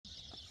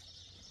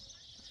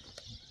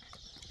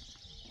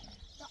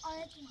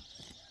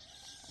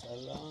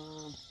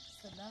سلام.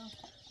 سلام.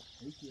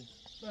 ایکی.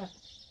 با.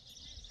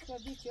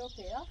 کبی چه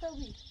پیدا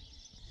کبی؟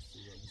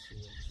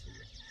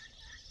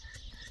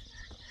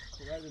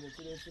 کوبال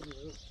بچه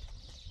شروع.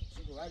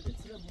 کوبال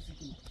بچه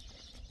بوسیکی.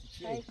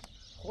 چی؟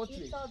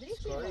 خودی.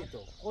 کاری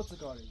تو. خود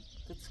کاری.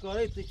 تو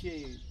کاری تو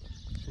چی؟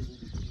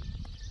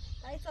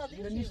 ای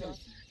صادری چی؟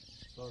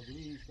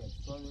 صادری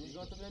کاری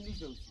تو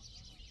نمی‌دونی.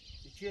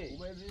 چی؟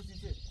 اومد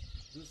چی؟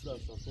 دوست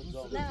داشتم.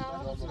 نه،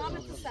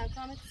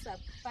 کامت سب.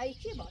 پای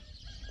کی با؟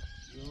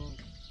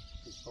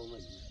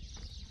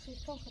 تو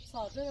خب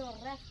صادر و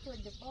رفت و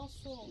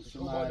لباس و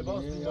شما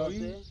لباس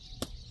می‌داری؟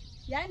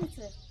 یعنی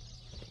چه؟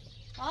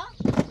 ها؟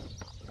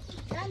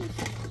 یعنی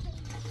چه؟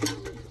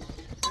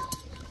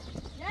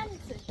 یعنی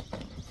چه؟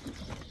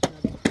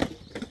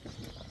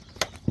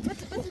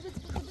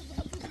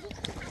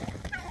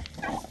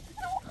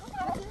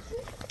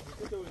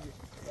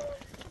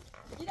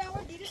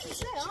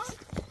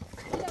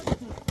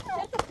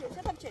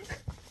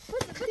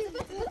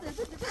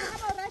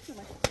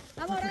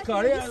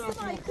 کاری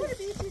است. مای کوری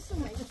بیشتر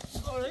می‌کنی.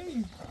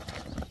 کاری.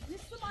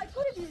 نیست مای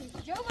کوری بیشتر.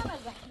 جو ما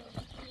مزه.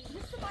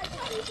 نیست مای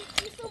کوری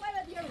بیشتر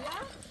می‌کنی دیگه یا؟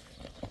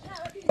 نه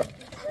بدی.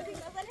 بدی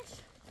مزنش.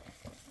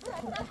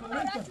 برو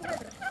راچو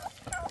بده.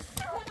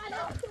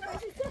 نه تو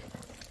بیشتر.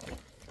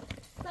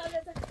 ساده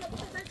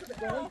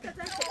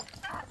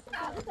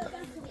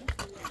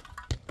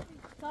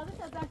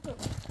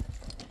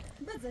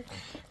بذار.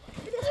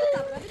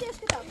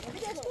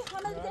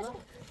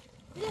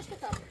 بدیش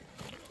کتاب.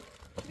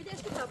 بدیش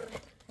کتاب.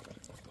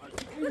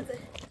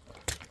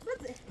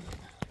 بذار.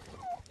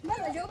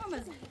 مرة جوابه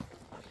مزه.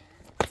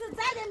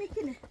 صدق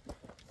میکنه.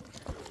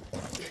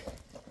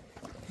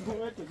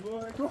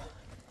 تو.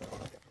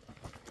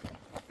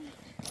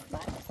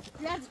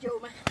 یاد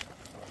جوابه.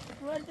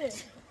 ولده.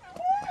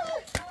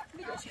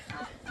 بدیش.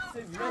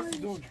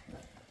 دون.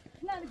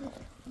 نه نگو.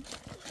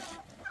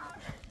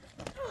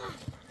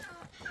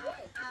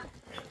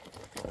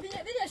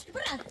 بدیش که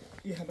برا.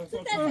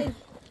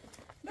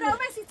 برا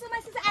ما سیت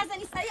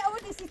ارزانی سری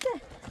آوردی سیت.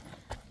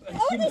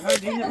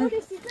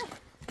 آوردی سیت.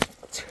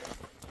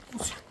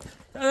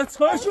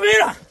 تاش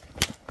میرا.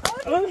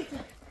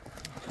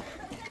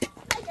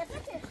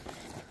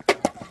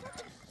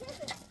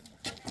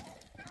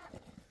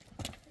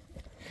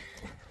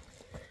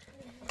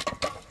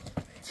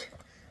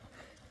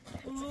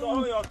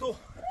 چیکار یا تو؟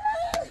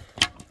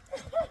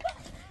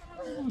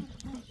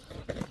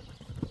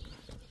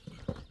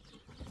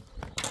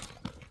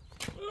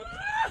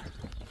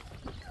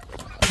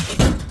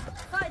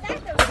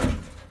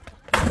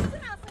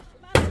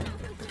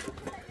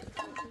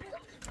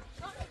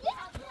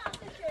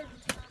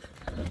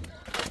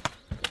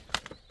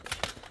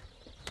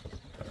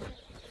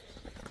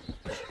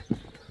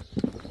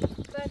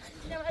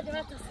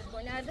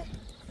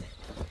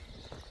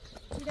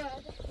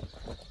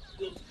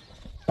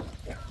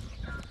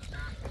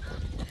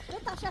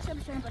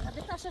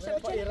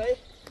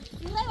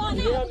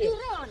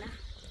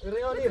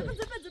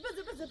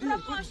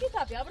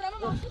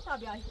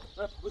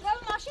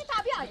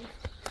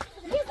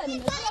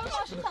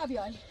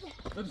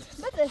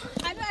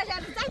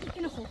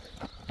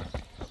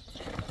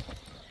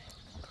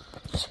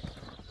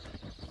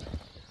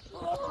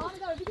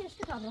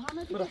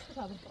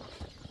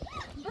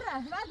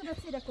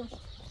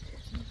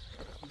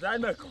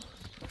 زعل ماكو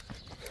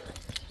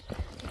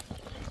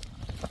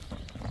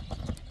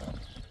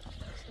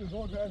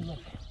البعد عندنا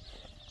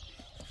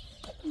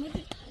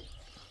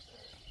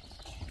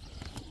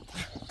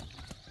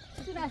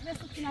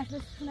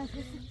تنفس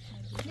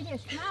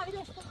بديش ما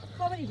بديش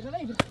خبري برا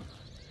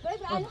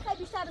انا خايف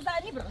يشتغل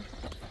زاني برا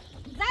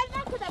زعل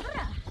ماكو ده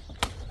برا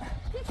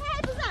كيف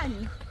هاي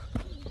زاني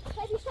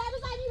خايف يشتغل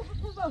زاني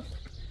حكوا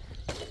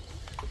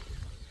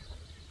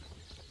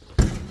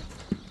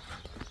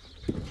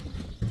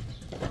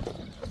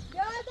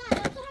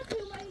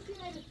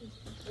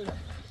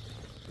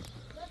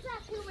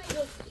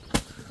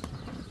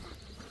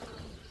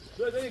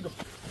There you go.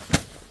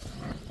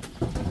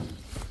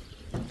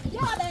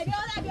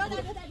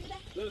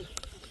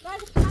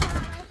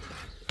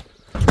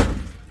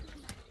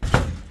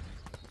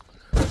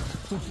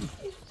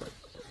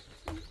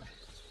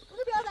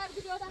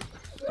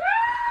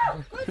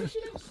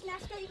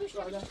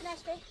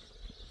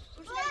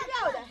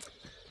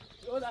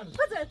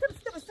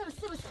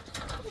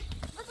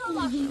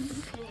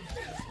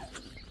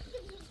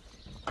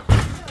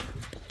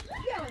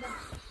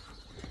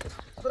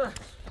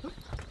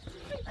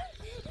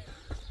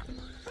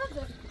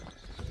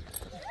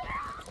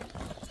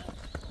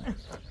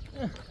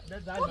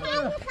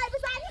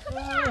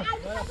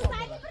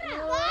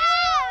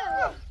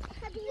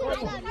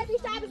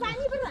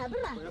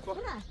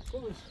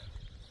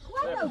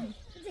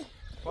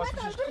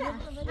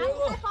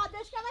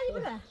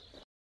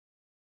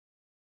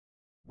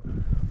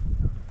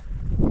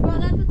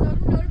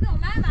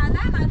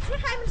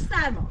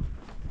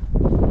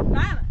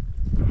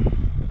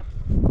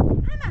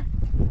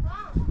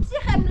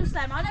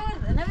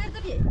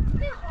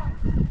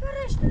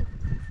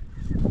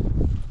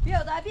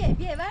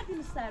 بیا وردی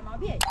مستر ما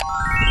بیا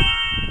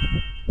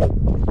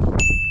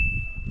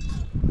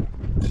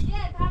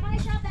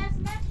شب درس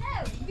مت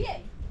نه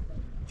بیای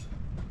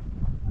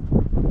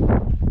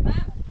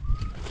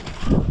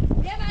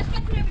بیا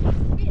مشقت رو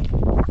ببین بیای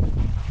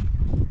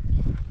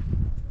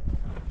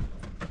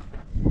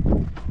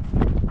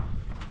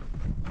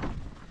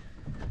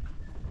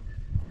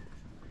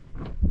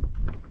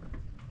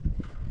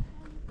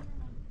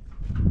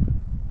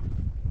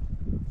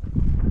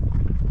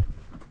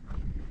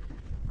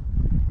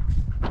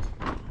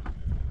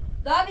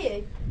دا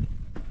بیای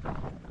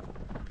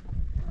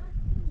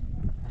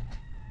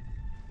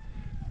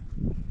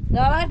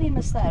دا بردیم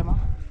مستر ما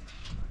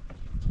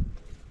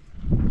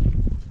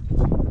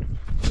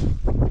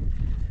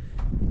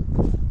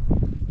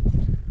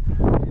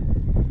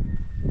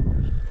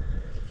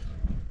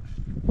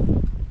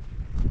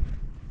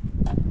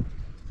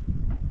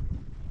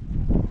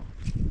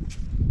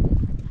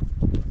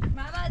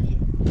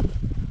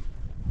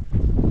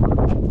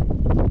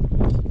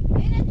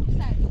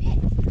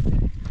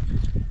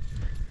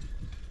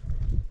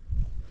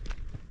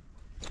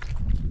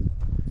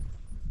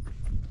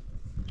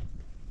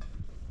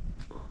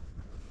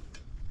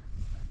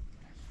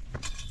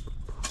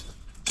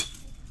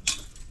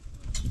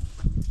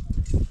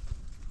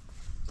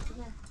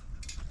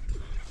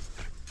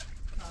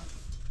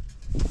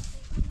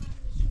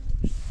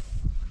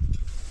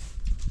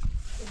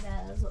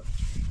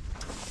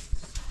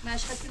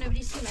مشقتون رو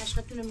بریستی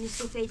مشقتون رو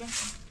بریستی فیده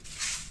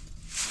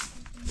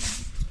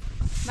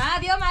ما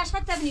بیا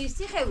مشقت تا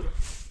بریستی خیلی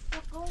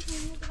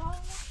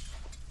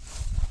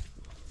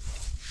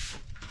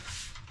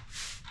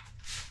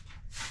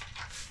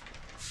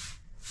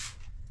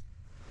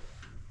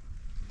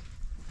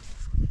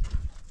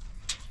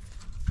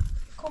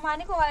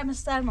کمانی که باید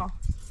مستر ما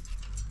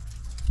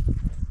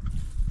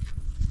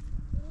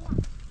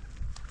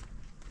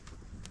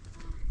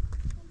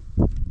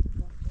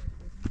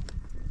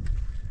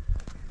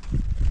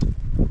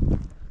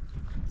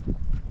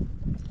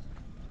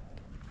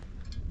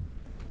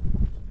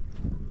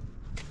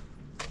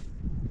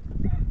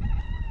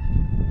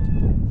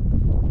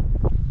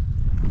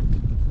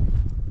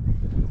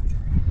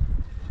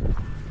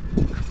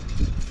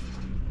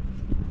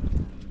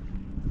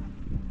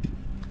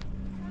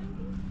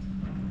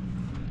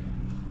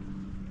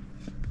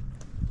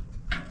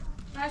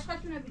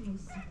مشقتون رو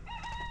بنویسی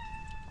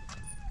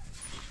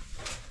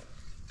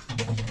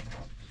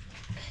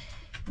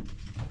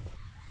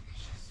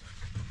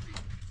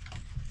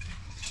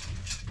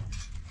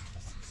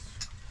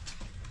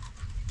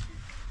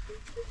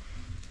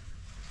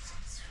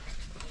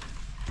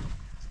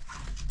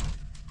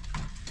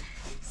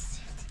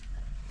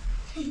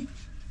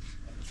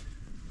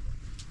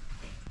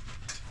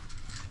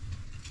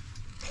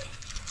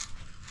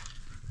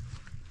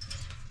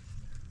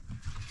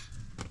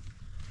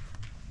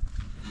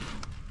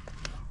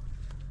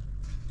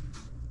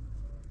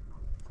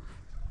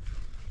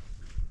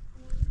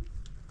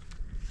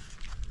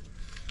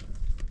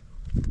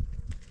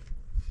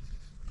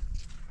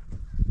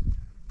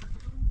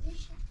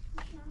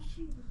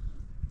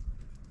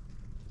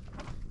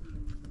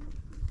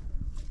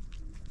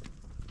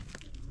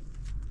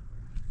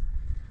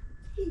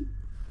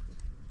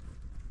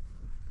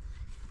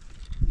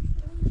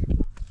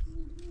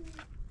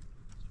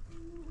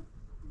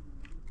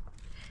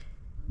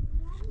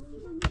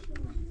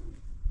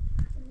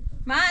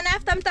ما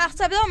نفتم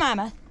تحت بدم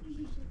محمد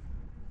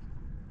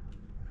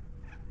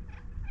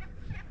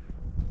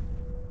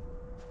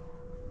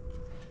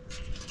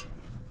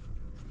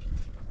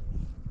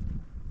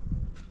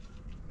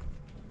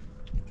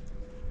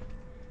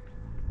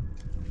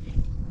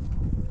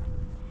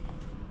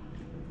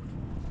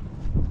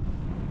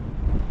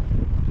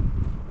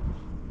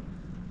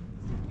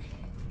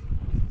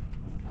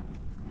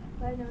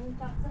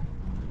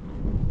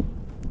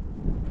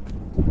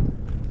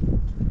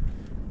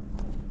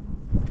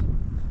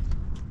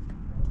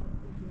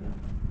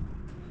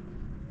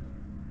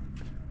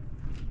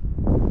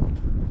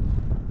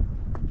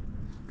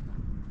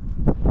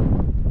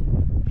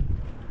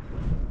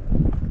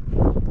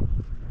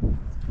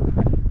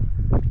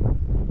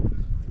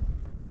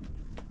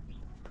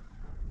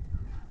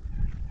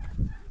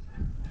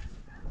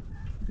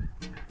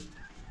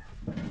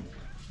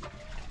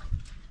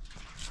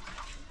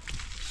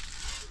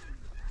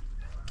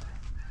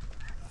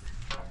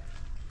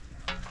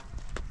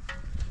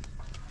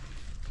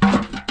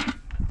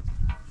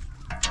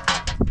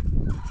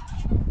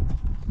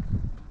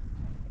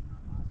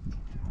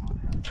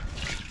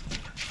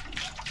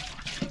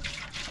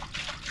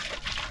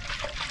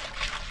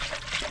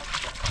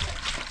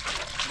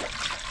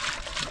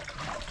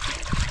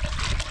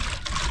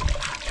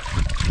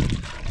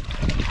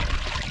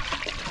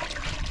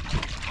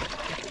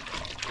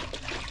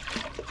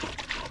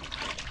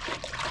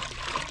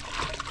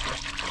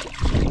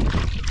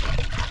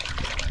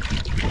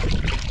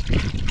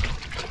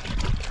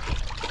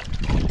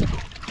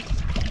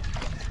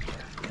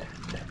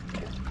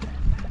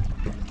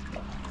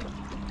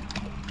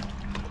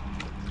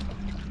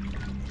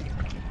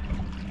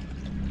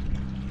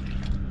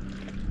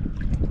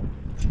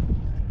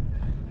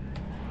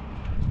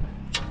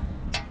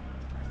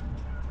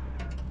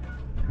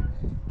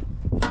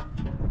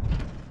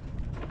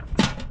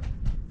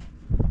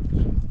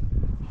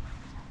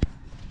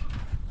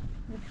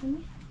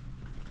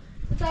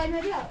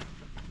تايمر يا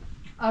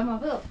أرما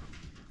بو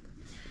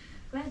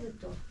بعد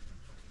تو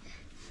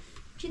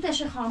چی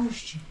تشه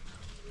خاموش چی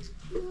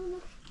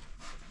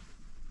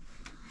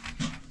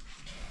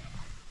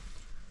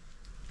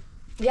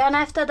بیا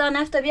نفته دا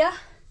نفته بیا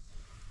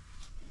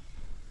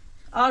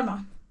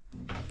آرمان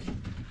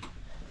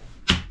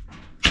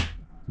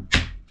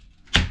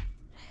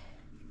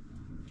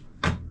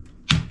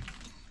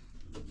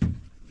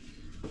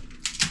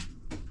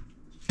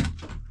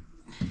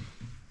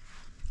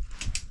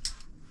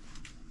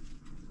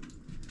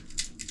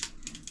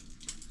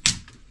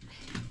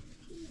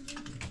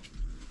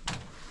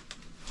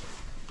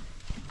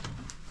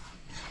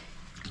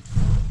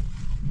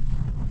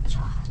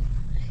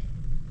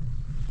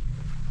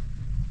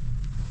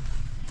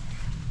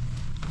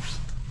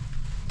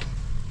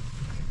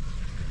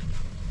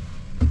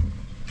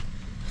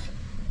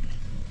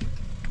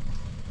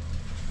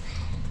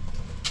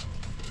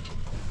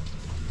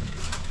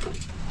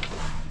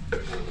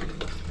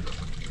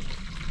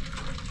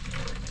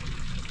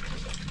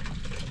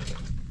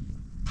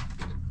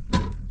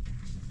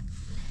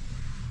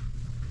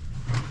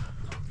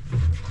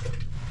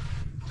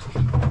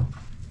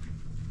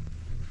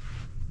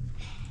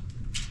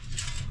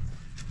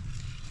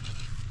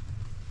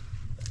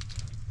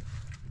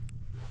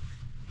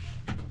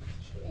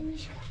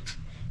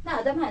نه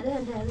آدم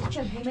هده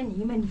چم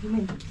هیمنی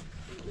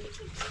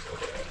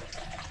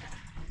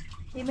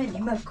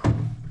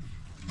مکو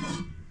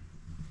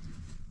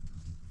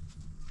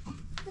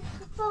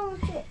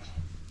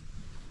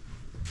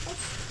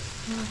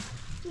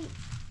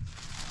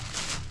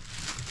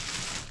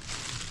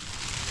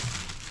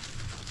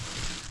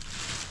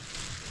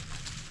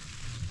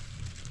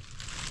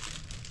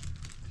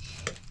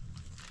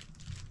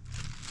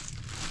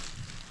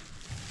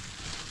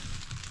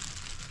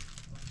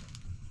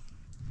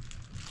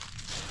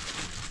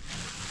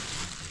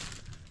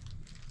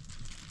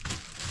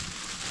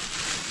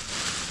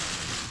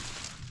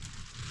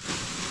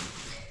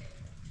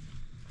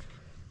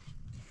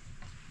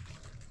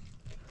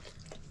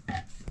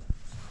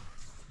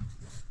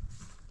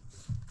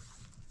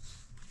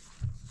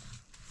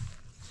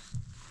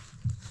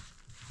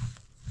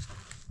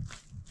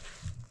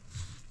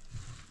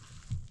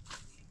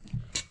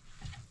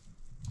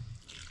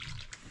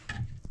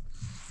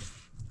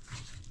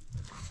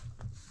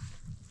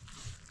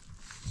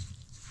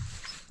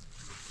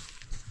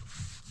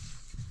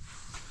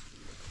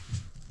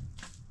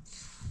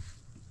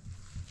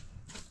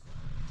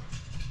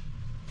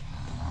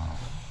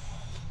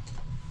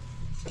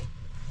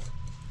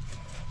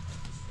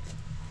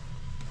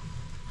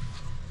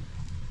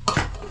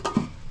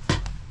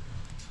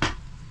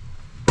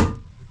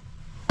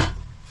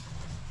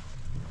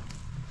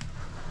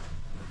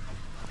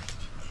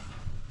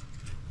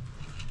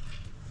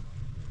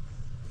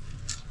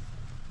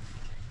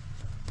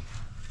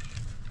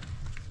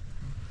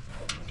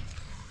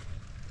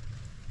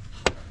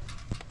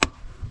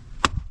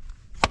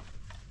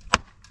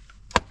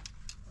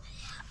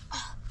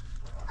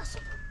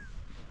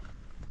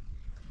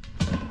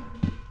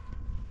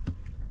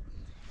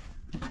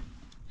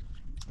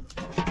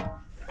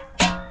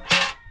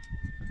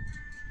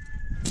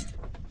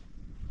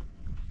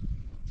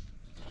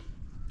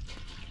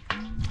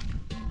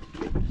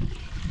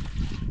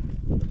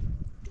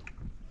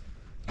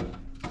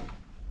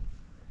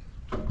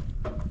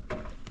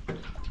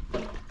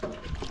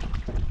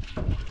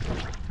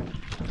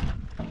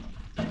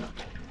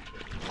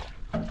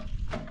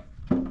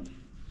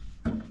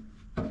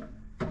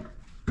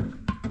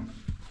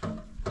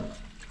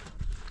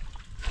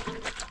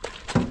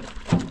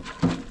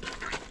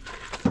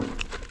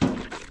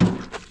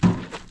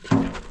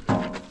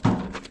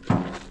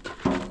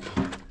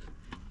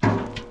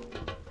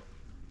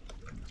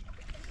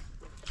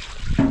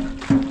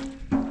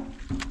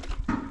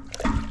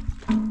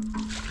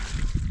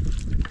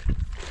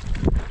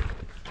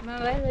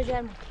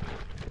جمع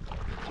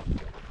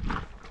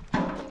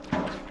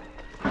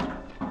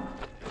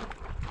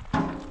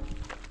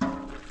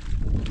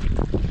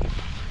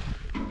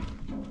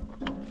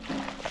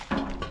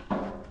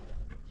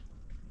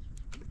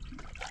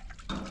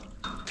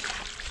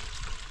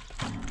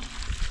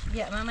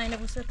بیا ماما اینو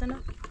بوستنا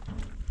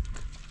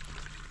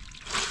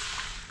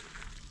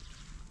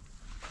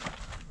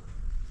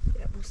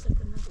بیا بوستنا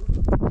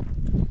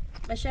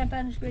باشم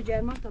پنج به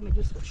جرما تا می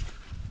دوست باشه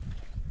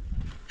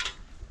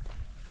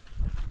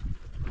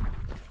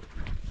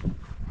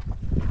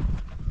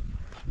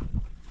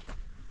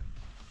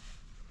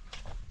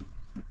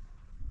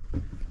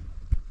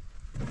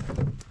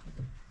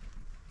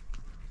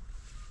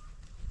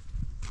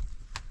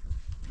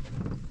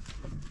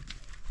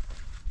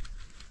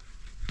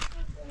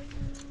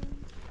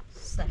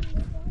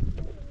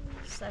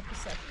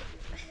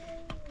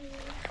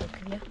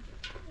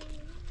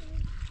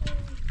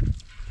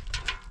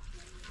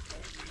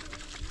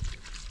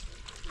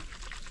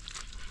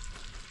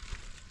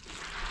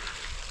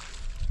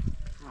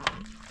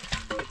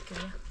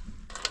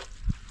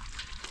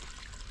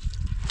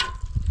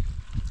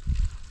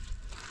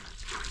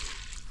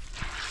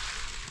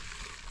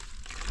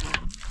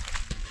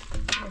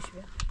خوش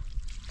بیا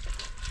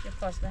یه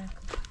فاصله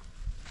کن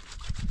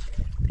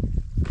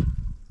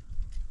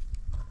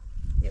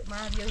یه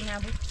ما بیایی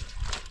نبود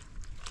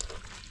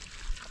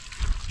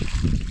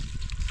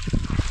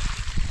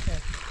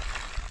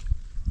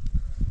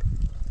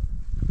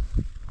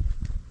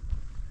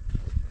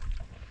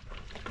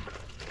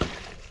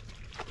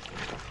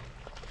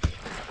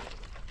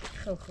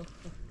خب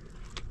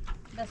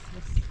بس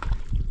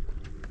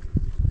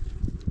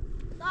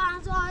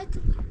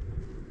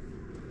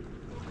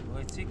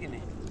وای چی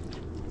کنی؟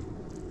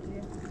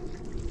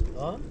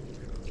 ها؟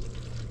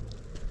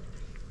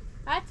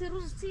 حتی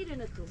روز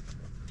تیرینه تو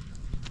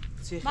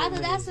چی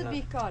بعد دست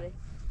بیکاره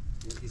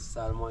این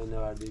سرمایه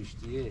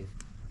نوردشتیه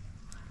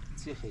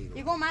چی خیلی؟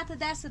 یگو مات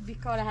دست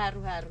بیکاره هر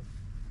رو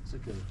چی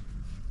کنی؟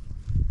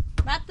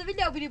 مات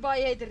ویدیو بری با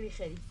یه دری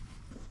خری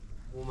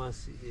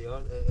ومسی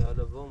ایال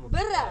حالا بوم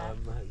برا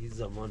این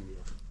زمان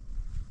میاد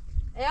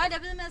ایال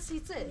بدم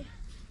مسیته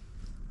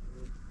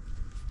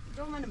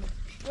جو منم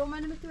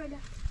تو ولی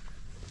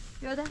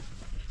یاده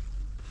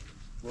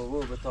بابا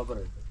به تا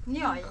بره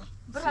نیای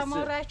برا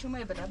ما رای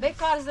چومه برا به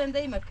کار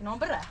زندگی میکنم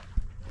برا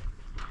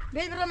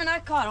برا من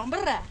کارم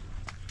برا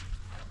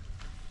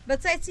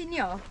بتاعتی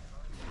نیا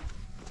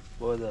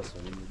باید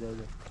اصلا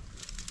میده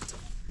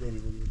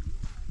بری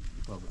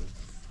تا بره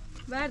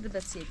برد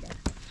بسیده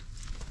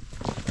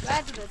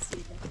برد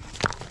بسیده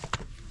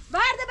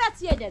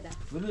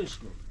ولش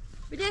کن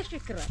بدش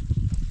کرد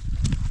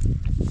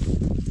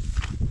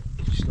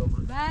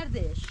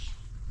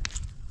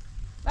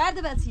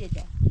برد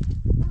بسیده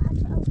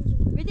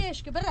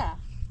بدش که برا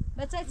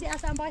بتاعتی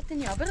اصلا باید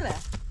نیا برا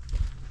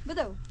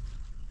بدو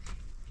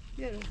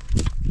بیارو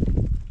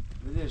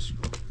ولش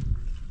کن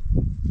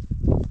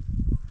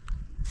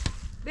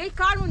بی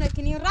کارمونه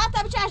کنیم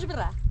رات بچهش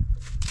برا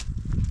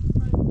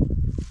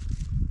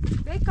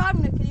بی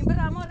کارمونه کنیم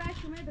برا ما رای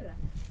شما برا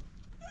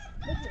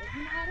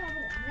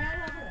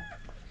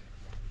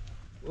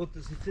او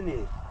تو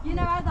سیتنی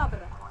اینه وردا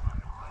برا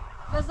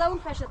بزاون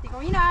خشتی کن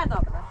اینه وردا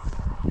برا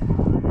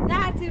نه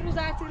هرتی روز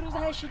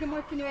هشید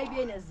ما کنی وی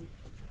بیای نزدی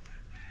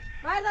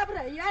وردا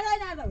برا یالا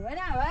نردا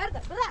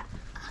وردا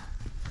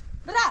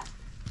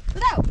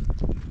برا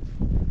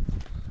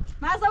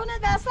مازونه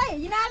بسای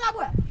اینه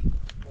وردا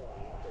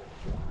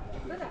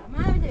برا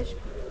ما بدش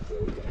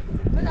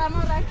برا ما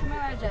رای شما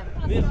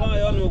ورجم میخوام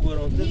ایال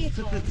مگورم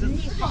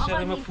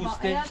شرم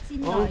پوسته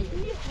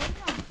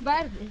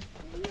برده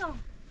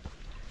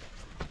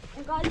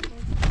انقال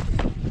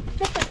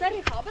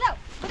تسري خا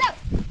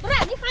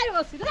برا ني خير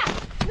وصي برا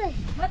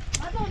ما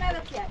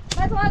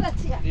تو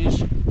نبتيا ليش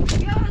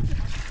يا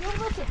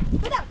وصي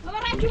برا ما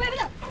راح جوا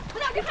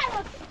برا ني خير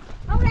وصي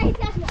ما راح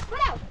يتياسنا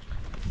برا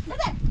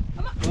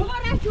ما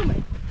راح جوا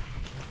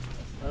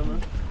اما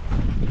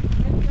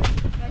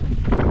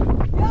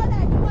يا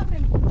لا جوا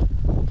بريم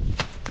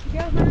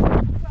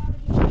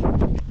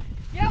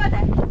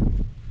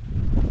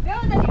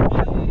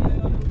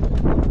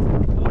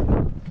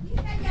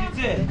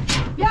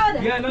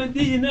يا لو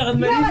دي ناخذ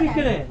مريض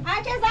كده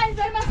هكذا زين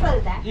زي ما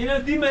صلده يا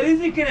دي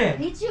مريض كده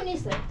هيك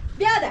يونس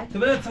بياده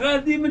تبغى تغير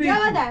دي مريض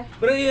بياده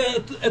بري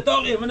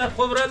طاقي من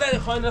الخبره لا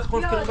خاين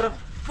الخبره كده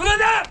برا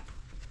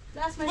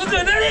لا اسمع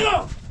وزن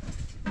داريغو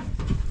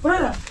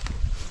برا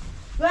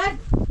ورد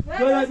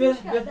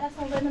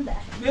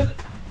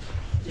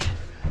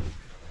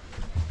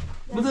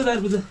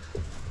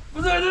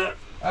بده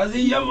از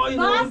این یه ماهی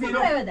باعث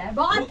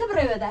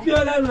بره بده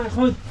بیا لرمه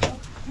خود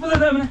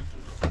بده منه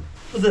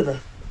بده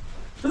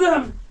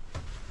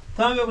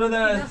تمام یا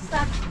برده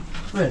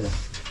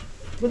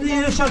بده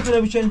یه شرط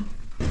بده بچن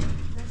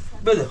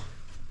بده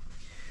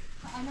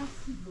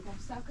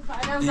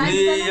اینه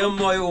یه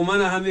ماهی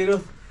اومنه همی رو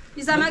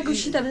بیزا من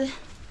گوشی ده بده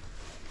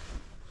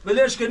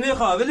بلش که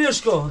نیخواه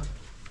بلش که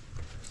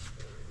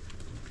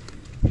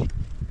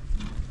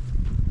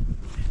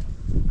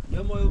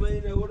يا ما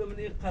يومين يقولوا من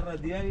يقرر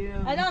ديالي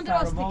انا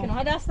درستك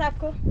انه هذا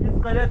استابكو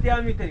قالت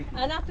يا ميتري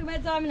انا تو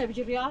مزامنه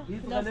بجريا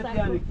قالت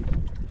يا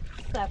ميتري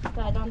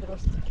استابكو هذا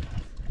درستك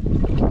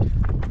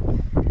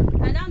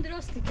انا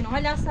درستك انه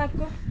هذا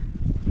استابكو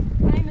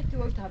هاي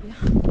متو تابيا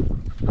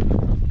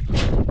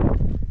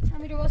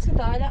امير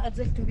واسط هذا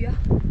اتزلتو بيا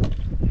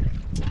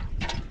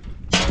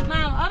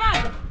ما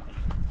اراد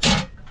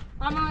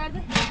اما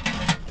ورده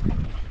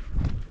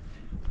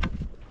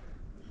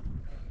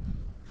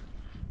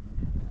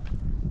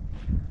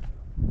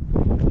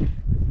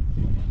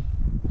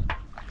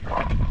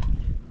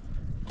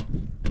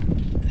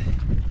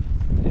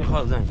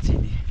خب زنگ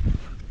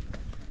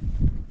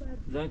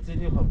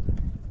تیدی خب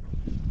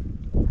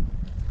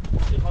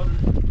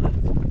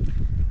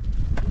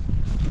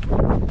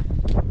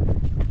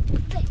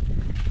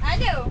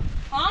الو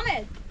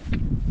حامد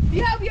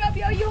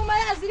بیا یه اومد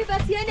از زیر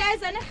بسیه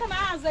لحظه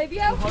نخمه اعضای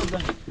بیا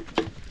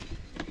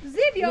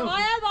بیا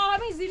باید با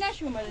همین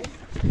زینش اومده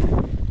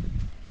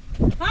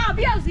ها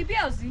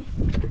بیا زی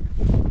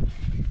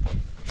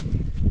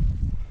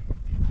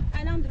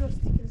الان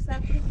درستی که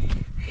سب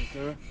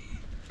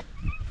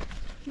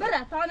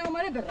برا تانه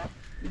اومده برا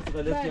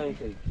غلط يعني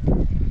كيك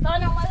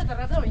تانه اومده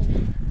برا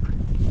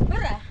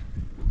برا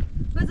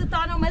بذار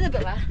تانو اومده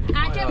ببر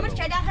عجب مش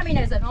چه همین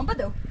نزنم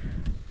بدو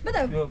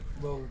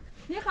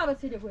یه خواب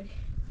سیده بوری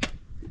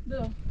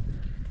بدو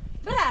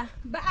بره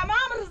به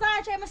امام رضا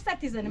چه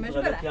مستتی زنمش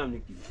بره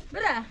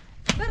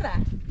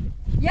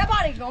یه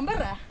باری گم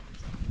بره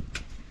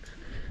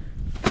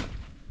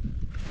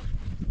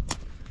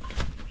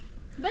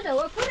بدو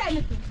و کره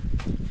نتو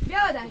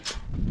بیا دای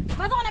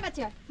مزانه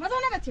بتیار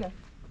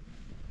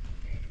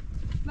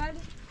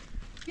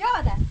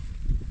بیا دای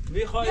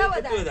میخوای که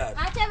تو در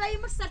عجب وی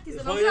مستتی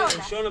زنم میخوای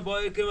شان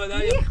بایی که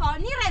مدن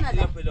میخوای نیره مدن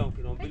یا پلام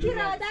کنم بگیر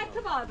در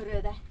تو با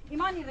بروده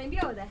ایمانی ریم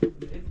بیا دای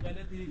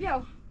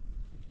بیا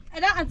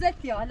الا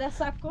ازت یا الا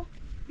سبکو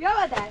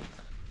بیا دای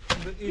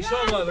ایشا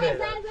با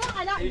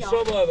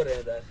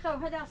برده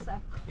خب هدا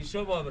سب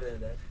ایشا با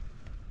برده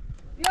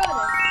بیا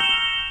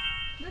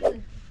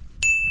دای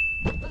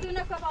بدو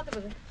نکافات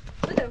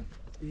بدو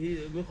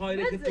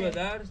میخوای که تو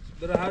در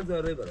بره هر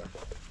داره بره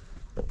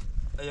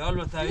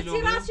ایال متعیل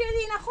چی راست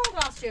شدی نه خوب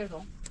راست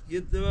شدم یه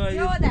دوا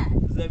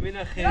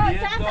زمین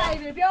خیریه تو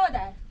بیا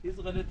دای هیچ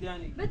غلط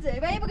یعنی بده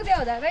بیا بگو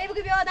بیا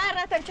دای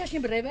رات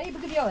چشم بره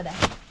بگو بیا دای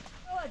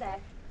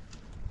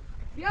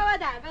بیا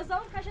دای بس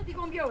اون کاش دیگه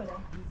بیا دای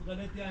هیچ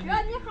غلط یعنی بیا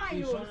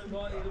نخوای ایشان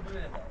با ایل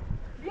بره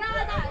بیا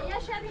دای یه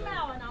شبی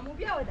معانم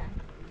بیا دای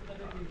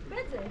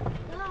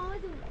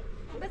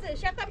بده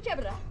شرط بچه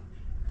بره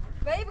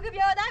بگو بیا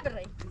دای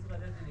بره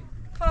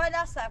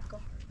حالا صبر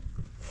کن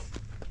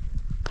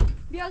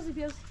بیازی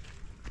بیا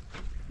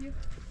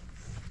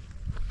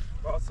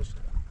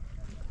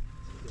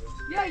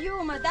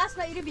یوم دست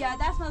ما ایری بیا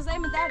دست ما زای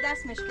من در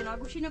دست مشکنا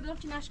گوشینو بدم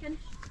چی نشکنش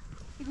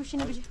این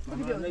گوشینو بجی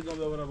بیا نگم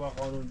ببره با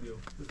قانون بیو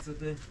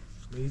بسته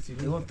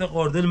میگم تا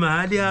قردل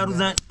محلی هر روز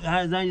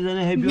زنگ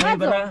زنه هی بیای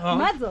بره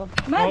مزو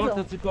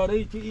تو چی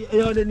کاری چی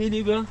ایال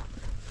نیلی بیا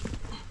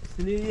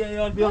نیلی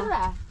ایال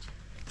بیا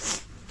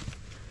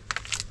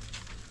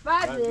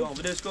بعد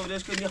ولش کن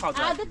میخواد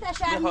عادت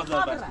شهر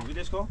میخواد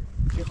ولش کن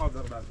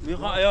میخواد بره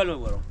میخواد ایال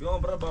ببره بیا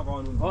بره با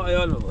قانون ها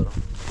ایال ببره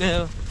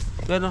بیا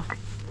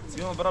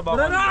بیا بره با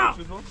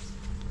قانون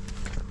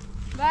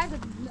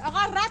بعد آقا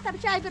رات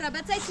بچای بره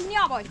بچای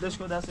نیا باید ولش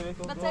کن دست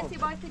بکن بچای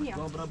باید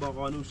نیا بره با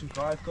قانون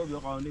شکایت کن یا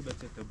قانونی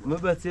بچه تو ما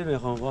بچه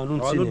میخوام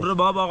قانون چی بره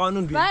با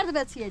قانون بیا بعد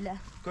بچیله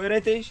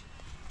کویرتش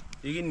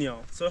یگی نیا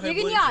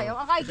یگی نیا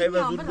آقا یگی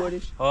نیا زور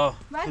بولیش ها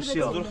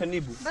خشیا زور خنی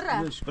بو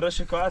بره بره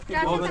شکایت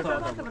کن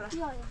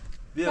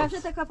بیا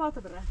کفشت کپات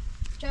بره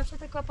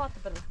کفشت کپات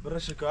بره بره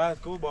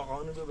شکایت کو با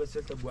قانون به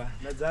بچه تو بو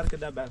نظر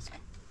کده بس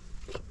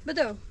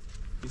بدو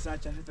بیسا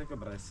چهت که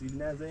بره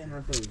سیل نزه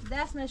هم تو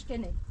دست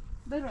مشکنی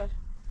بره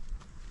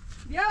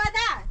بیا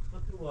ودا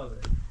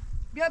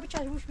بیا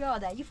بچه روش بیا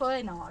ودا یه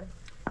فای نهار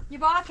یه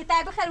با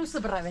کتاب خروس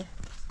بره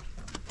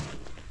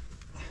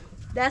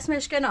دست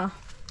مشکنا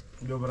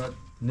بیا برات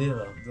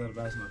نیرم زر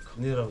باش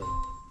مکن نیرم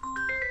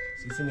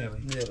سیسی نیرم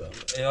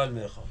ایال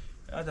میخوام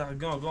یا تا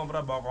گام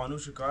برا با قانون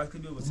شکایت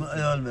کنی بس ما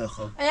ایال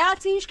میخوام یا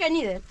تیش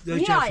کنیده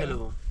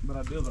شلو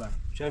برا بیا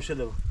برا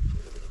شلو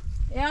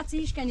یا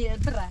تیش کنیده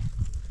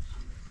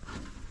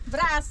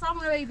برا اصلا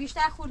رو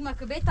بیشتر خود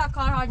مکه بیتا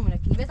کارهای مونه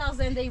کنی بیتا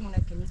زندگی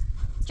مونه کنی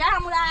چه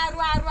همون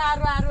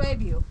رو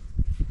بیو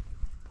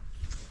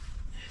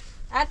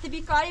حتی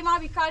بیکاری ما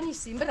بیکار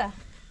نیستیم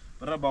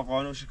برا با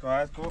قانون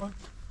شکایت کن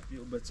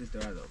بیا بچه تو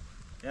ادا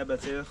یا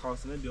بچه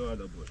خاصنه بیا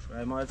ادا باش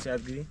و ما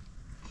چت گیری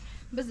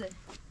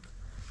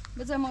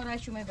بذار ما رای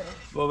شما بره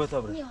با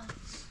بتابره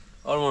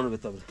آرمانو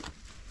بتابره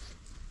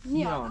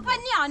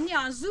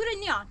نیا زور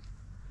نیا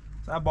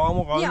تا با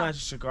هم قانون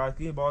شکایت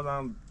کنی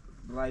بازم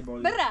رای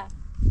باید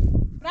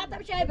رات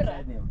بچه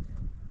بره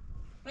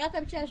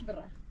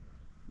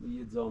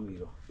یه زامی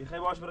رو بخوای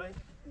باش برای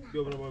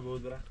بیا برا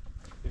بود برا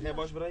بخوای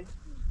باش برای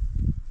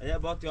ایا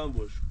باتیان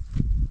باش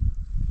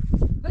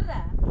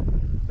بره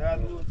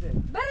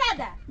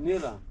ده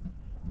نیرم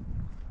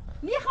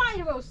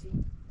میخوای بوسی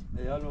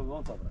ایال ما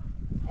بان تابره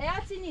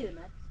ایاتی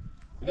نیدم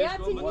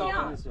ایاتی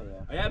نیا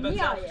ایا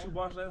بچه شو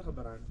باش رای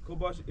خبرن کو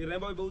باش ایران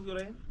باید بود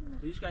برای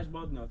هیچ کس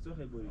باد نه تو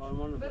خیلی بوی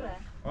آرمانو بره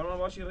آرمان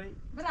باش رای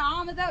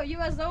آمده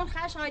یه از اون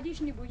خش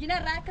هایدیش نی بود یه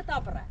رای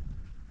کتاب بره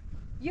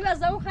یه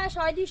از اون خش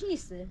هایدیش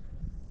نیست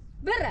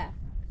بره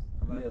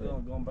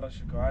گام برا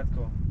شکایت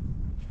کن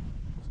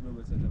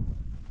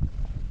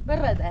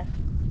بره ده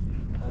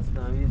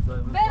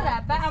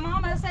بره با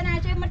امام حسن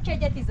عجب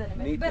مرچجتی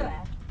زنم بره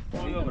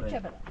نیا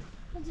بره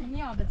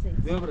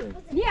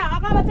نیا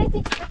آقا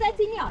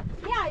بتیتی نیا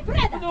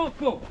بره ده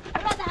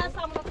بره ده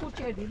هستم رو کور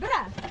کردی بره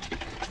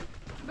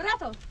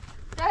تو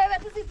تا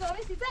هیوتی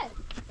سیزه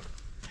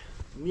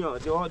نیا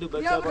جوادو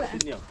بچه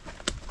باید نیا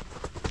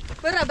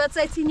بره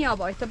بتیتی نیا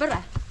باید بره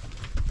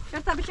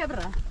کرتا بشه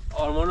بره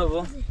آرمانو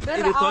با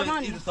بره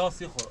آرمانی ایدو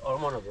تاسی خور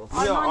آرمانو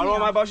با نیا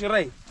آرمان باش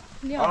رای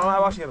آرمان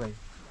باش رای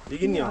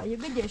دیگه نیا یه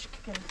بدیش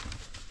که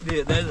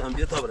بیا دایزم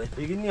بیا تابره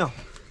دیگه نیا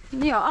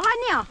آقا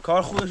نیا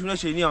کار خودش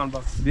نشه نیا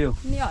با بیا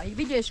نیا یه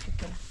بدیش که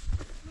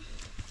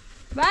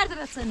برد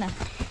رسنه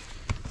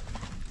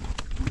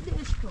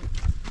بدیش کن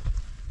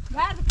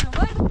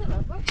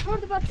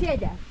برد با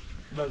تیده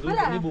بزرگ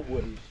نی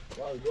بوریش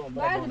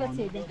برد با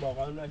تیده با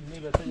قانون نی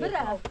بتیده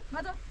بره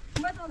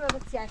مدام رو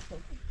بسیار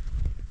کن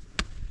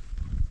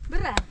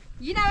برا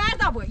یه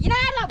نورد ابو یه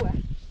نورد ابو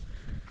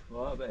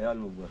واه عيال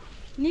مبوا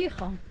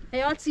نیخوام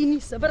عیاتی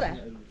نیست برا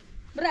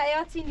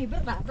عیاتی نی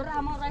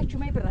برا ما رای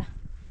چومه برا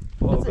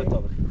واه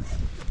بطبر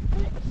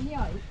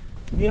نیای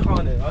ني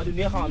خانه هذا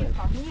ني خانه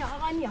نیا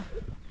آقا نیا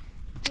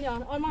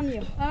آلمان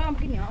نیا آقا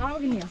بگی نیا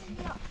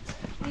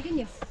دیگه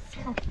نیا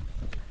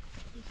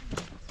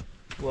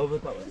واه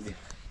بطبر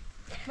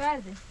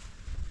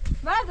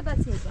ورده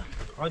بسیجا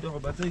هذا هو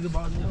بتيجي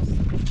بعد ناس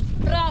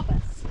برا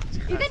بس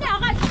دیگه نیا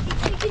آقا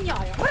دیگه نیا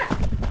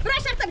برا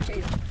شرطه بشه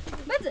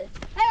بده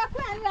ايوه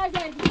كوين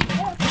راجعين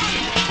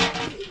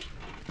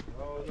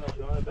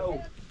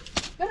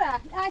برا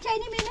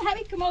عشاني من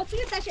هبيك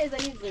موتير تاش اذا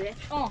ينزل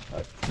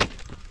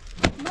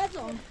ما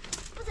زون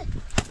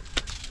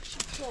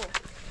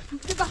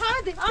تبقى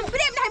هذا ام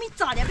بري من همي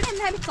تصالح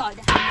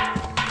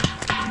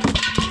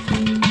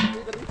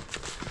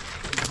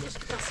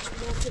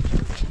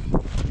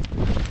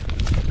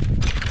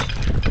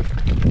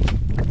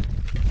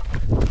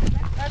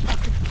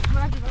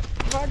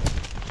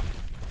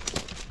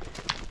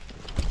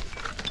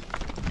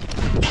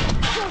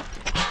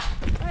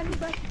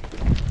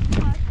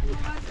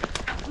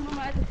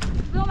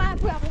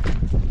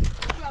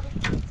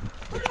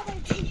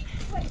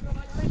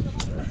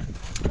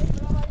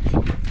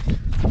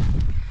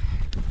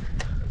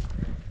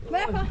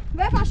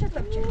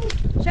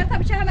شرطة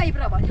بشه همه ای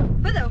برا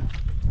باید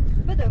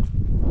بدو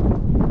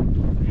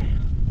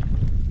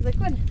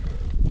زکن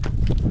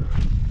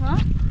ها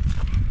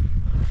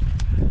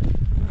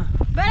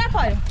برا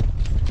پای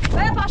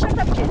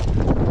شرطة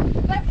بشه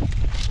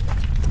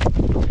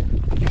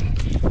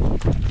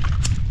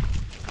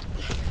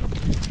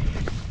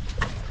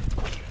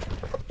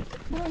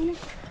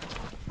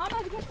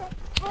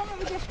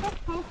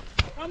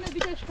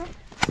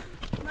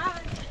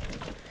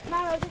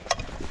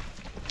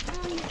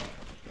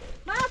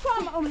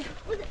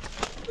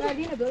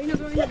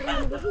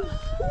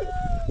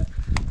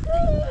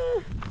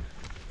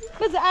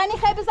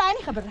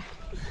بزعاني خبره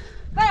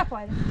برا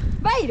پای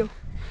بایرو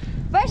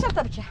باید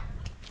شرطة بشه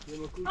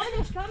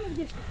بدش کام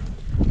بدش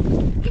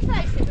ایسا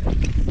برا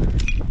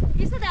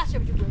ایسا دست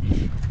بجو بودش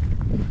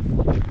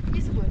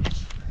ایسا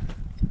بودش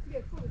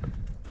بیا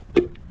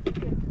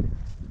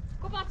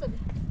کو باتده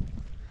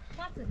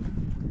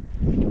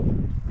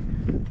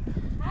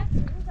هرچی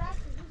روز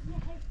یه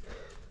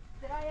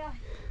درایا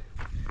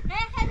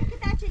خیلی که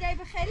تا چی دایی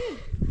بخری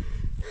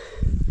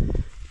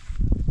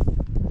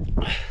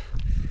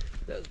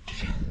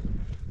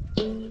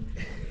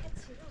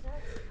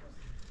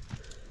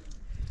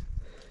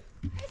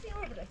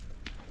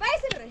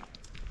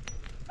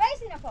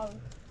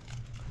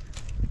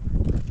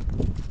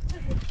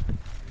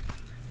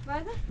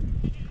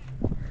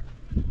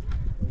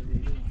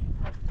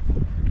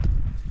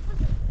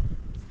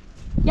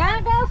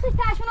Yani kalsın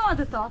taşını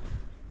adı tat.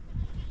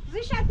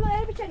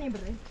 Zişatları bir çene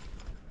biri.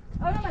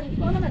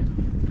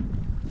 Anlamadım.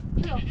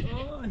 Yok.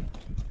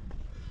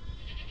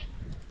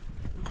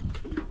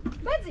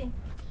 Bedzi.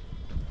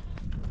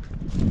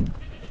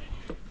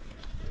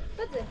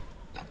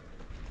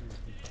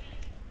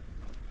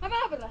 Ama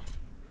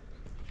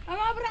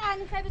bırak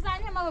ani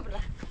kaybızani ama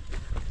bırak.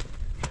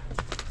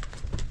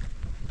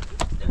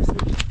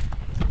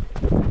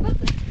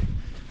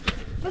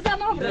 بس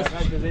ما هو بس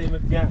هذا زي ما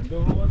بيان لو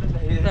هو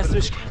بس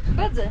مش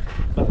بدي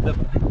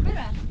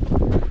برا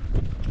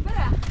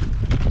برا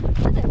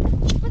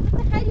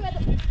تخيلي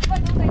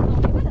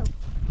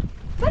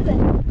بدو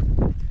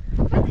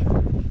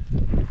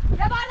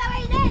يا بالا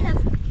وينين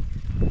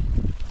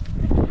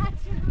هات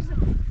شو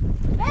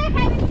ايه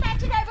خايفه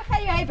تحكي لي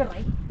بخلي هاي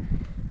بري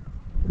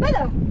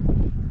بدو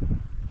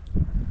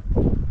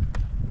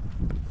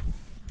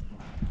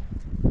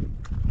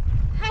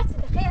هات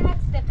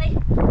دقيقه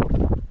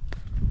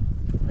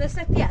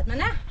لسه تيادنا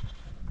نه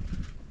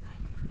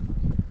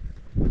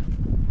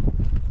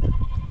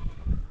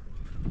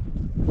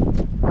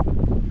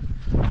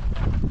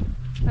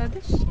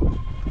هادش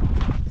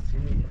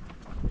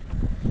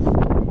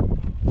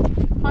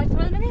هاي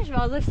ترى منيش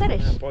واضح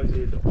سرش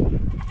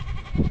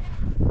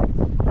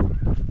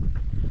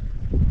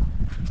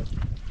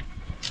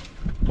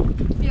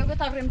بيو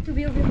بتغرم تو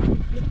بيو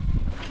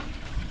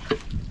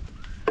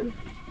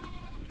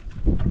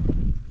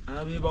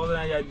انا بي بعض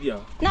انا قاعد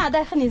بيها نه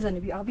داخل نيزني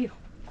بيو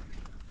بگو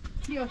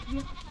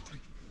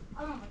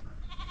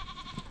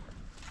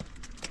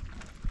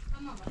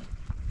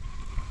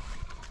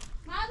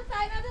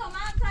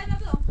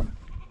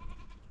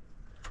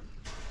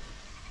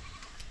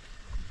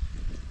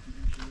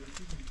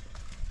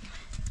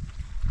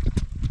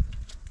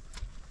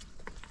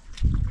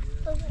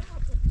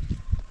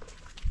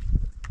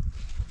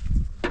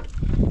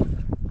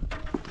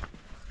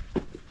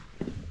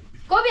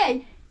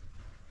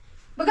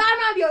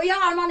آرمان بیو یا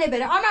آرمان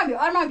بره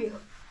آرمان بیو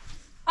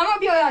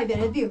یا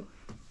بره بیو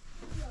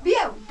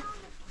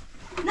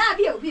نه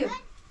بیو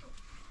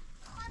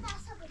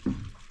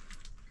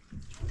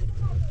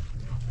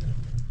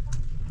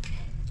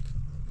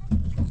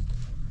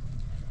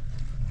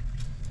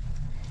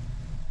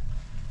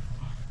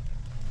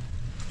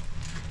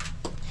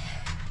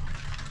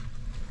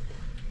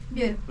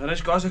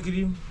بلاش کاسه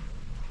کریم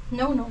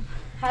نو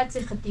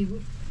هاتي خطيبو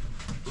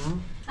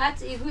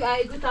هاتي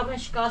ایگو طبعا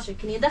شکاش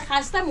کنی ده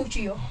خسته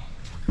موچیو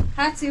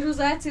هاتي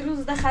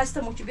روز ده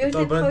خسته موچی بیار تیپ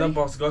خوری برندم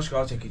پاسگاه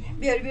شکاش کنی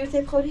بیار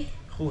تیپ خوری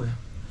خوبه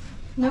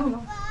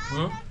نو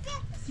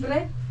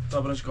بله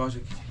طبعا شکاش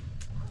کنی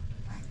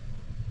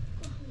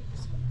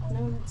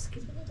نو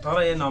تسكين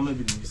طبعا یه نامه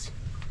بنویسی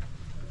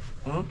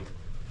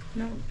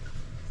نو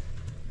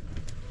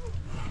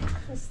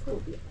خسته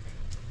بیا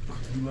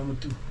دیمم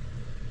تو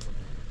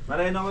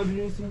برای یه نامه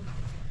بنویسی نو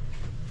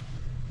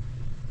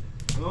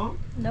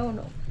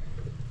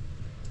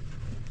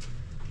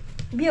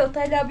بيو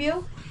تايلا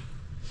بيو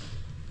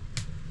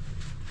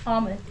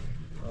آمد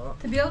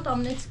تبيو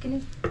طامنه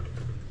تسكني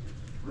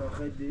لا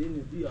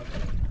خیلی بیا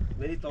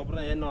ولی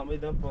طبعا یه نامه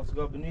دم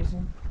پاسگاه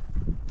بنویسیم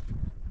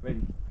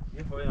ولی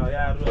یه پایین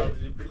آیا رو از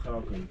جیب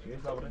خراب کنید چه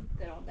طبعا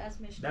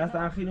دست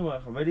اخیر ما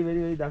خب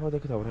ولی دفعه تا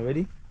کتاب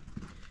ولی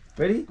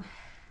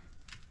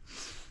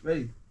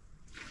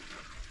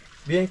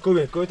بیا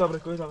کوی طبعا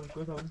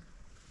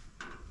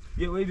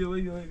بیا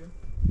وی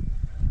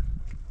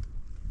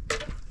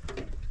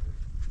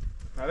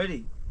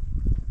ولی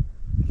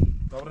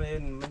طبعا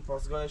من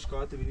پاسگاه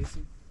شکایت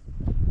بنویسیم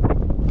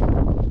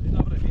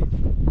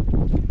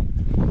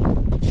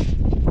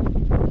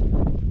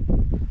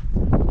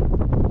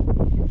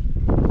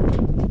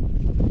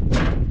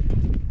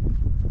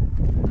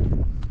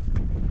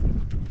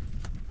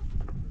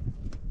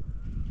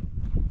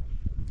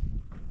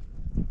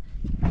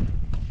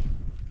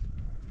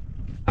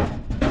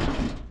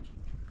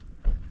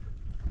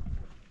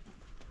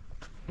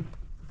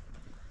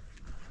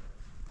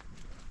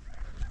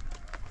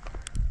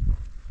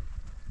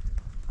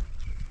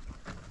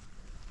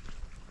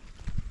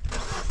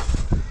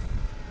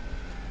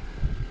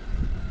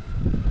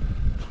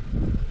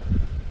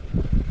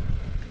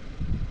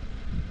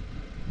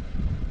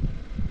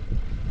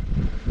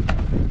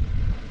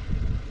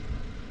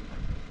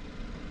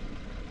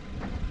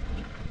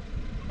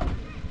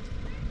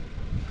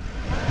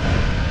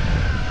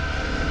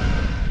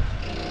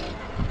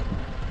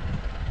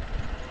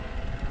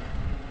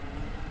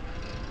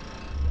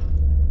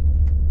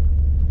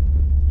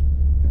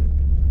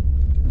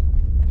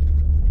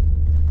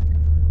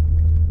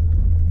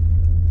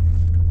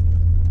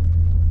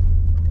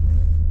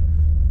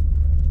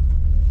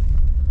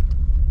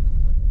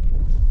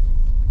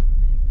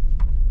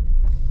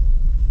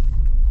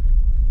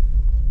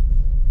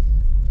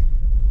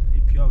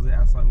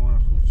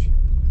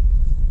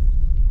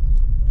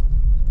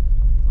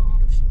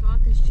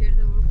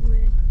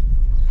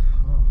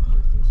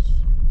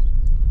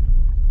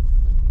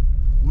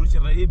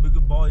بگه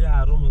با یه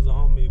حرام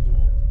زمان میبو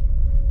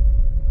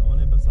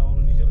اوانه بس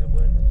آورو نیجا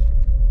نبوینش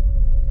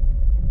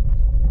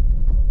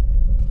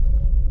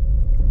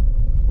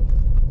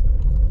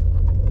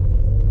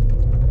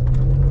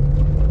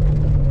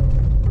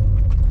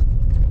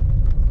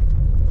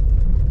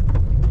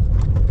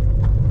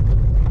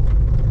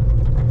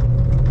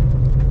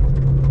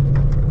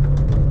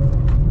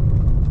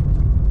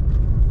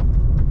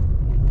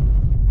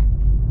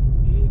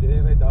یه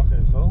ایده رای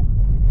داخل خو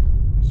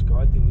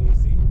شکایتی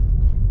نیستی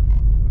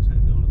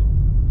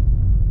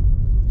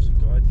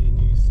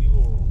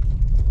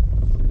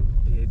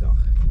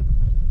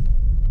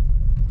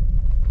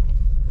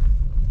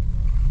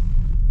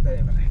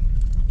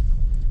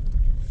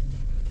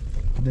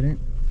برين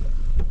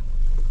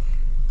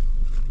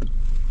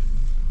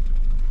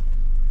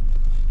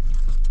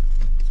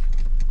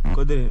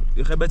كودري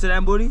يخبى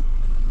تلعب بوري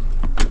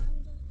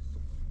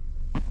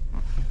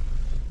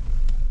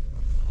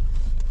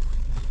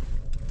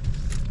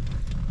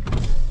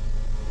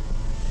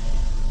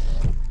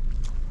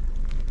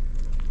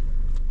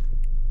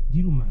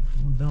ديروا معي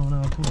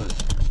داونا كول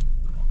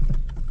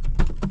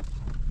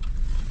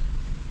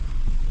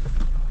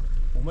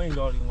وما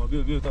يقالي وما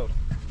بيو تور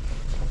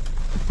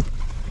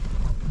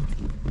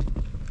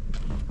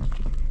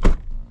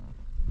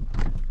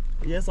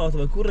یه ساعت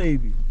و کور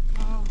ریبی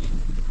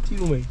چی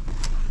رومی؟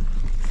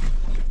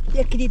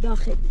 یکی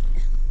داخلی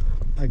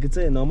اگه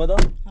چه نامه دا؟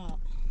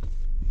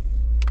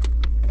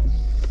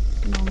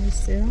 نامه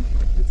سه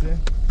چه؟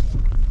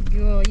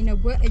 گو اینو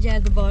بو اجازه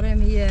دوباره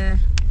میه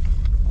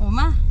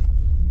اومه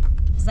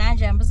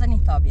زنجم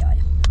بزنی تا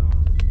بیایم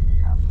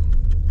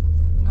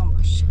نام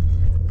باشه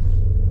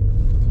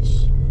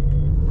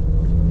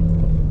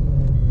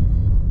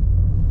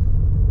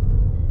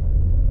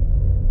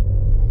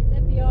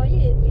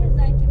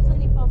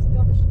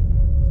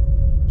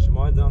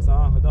شما دان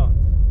ساعت خدا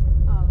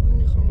من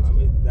نشون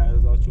همین در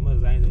ازا چومه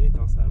زنگ دنی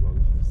تا سر باقی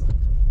خواست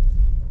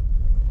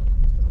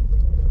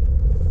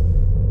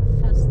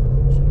خسته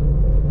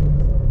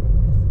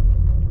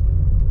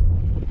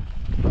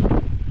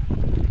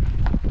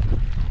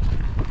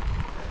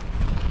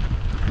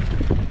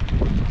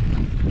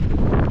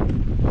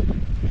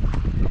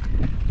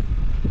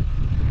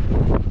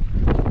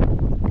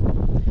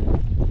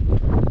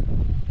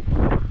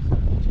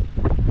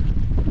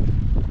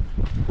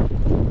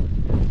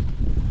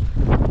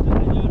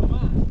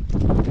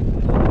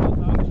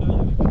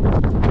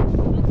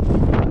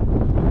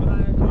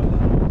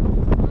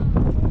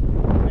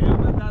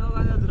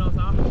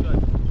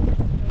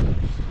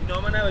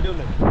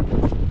دولة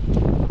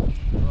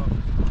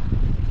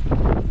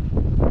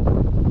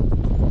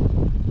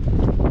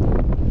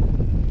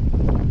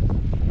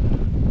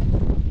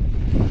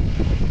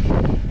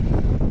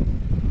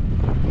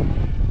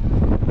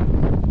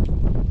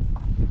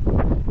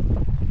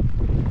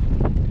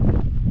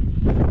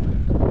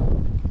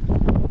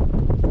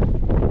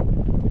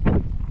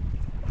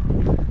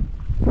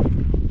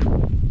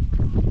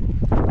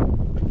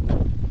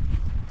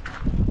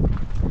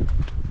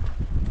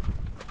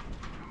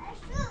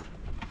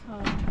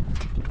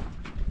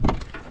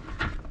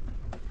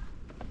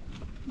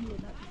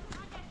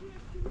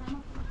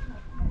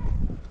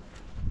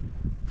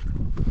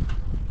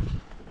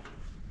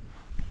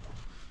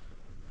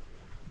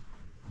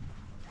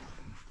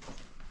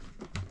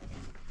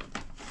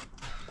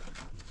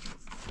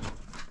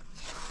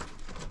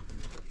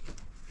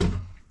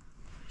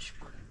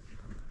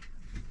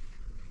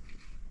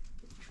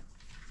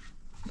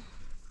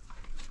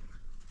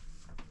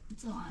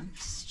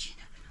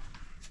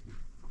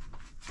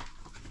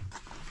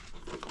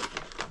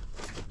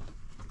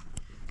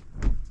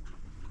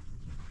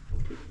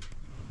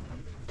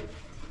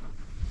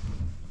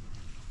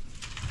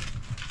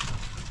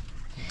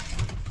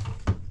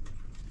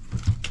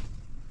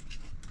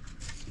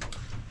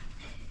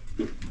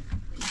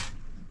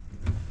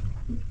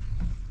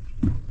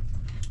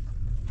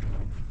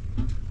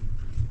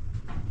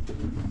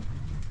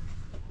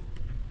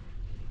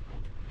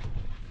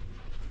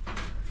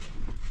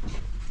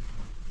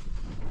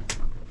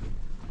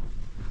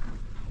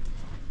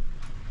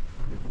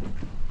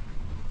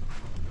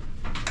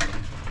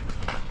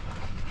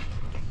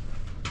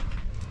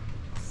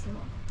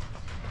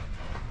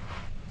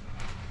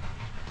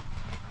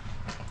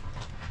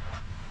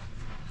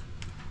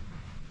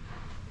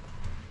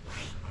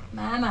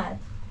Nomad.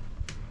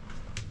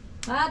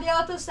 What the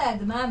auto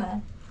said,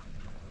 Nomad.